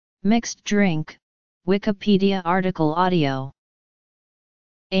Mixed drink, Wikipedia article audio.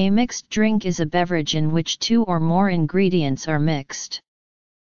 A mixed drink is a beverage in which two or more ingredients are mixed.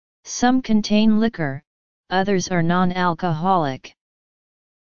 Some contain liquor, others are non-alcoholic.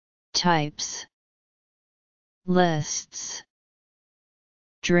 Types. Lists.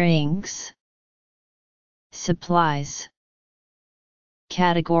 Drinks. Supplies.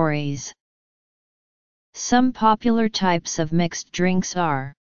 Categories. Some popular types of mixed drinks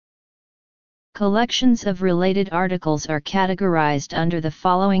are: collections of related articles are categorized under the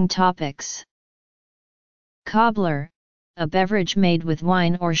following topics. Cobbler, a beverage made with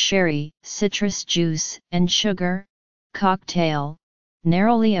wine or sherry, citrus juice, and sugar. Cocktail,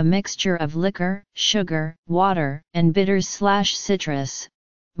 narrowly a mixture of liquor, sugar, water, and bitters/citrus.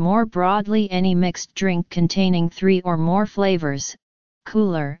 More broadly, any mixed drink containing 3 or more flavors.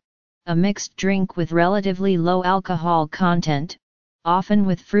 Cooler, a mixed drink with relatively low alcohol content, often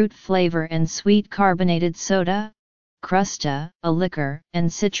with fruit flavor and sweet carbonated soda. Crusta, a liquor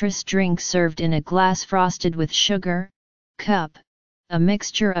and citrus drink served in a glass frosted with sugar. Cup, a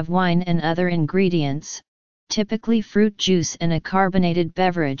mixture of wine and other ingredients, typically fruit juice and a carbonated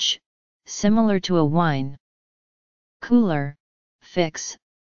beverage, similar to a wine. Cooler, fix,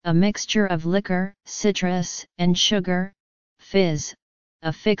 a mixture of liquor, citrus, and sugar. Fizz,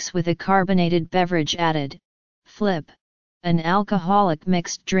 a fix with a carbonated beverage added. Flip, an alcoholic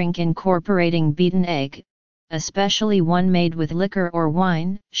mixed drink incorporating beaten egg, especially one made with liquor or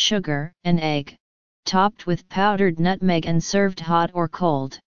wine, sugar, and egg, topped with powdered nutmeg and served hot or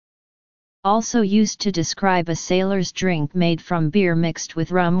cold. Also used to describe a sailor's drink made from beer mixed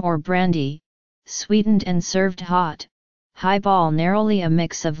with rum or brandy, sweetened and served hot. Highball, narrowly a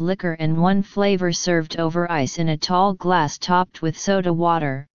mix of liquor and one flavor served over ice in a tall glass topped with soda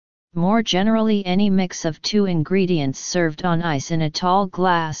water. More generally, any mix of 2 ingredients served on ice in a tall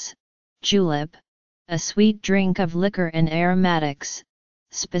glass. Julep, a sweet drink of liquor and aromatics,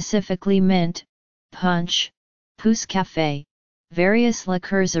 specifically mint, punch, pousse café, various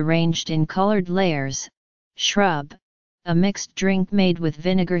liqueurs arranged in colored layers. Shrub, a mixed drink made with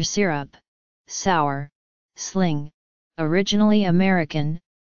vinegar syrup. Sour, sling, originally American,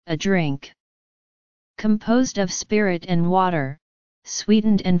 a drink composed of spirit and water,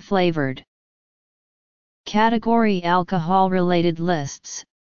 sweetened and flavored. Category: alcohol-related lists.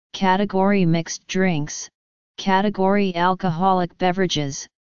 Category: mixed drinks. Category: alcoholic beverages.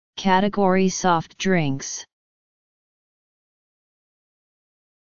 Category: soft drinks.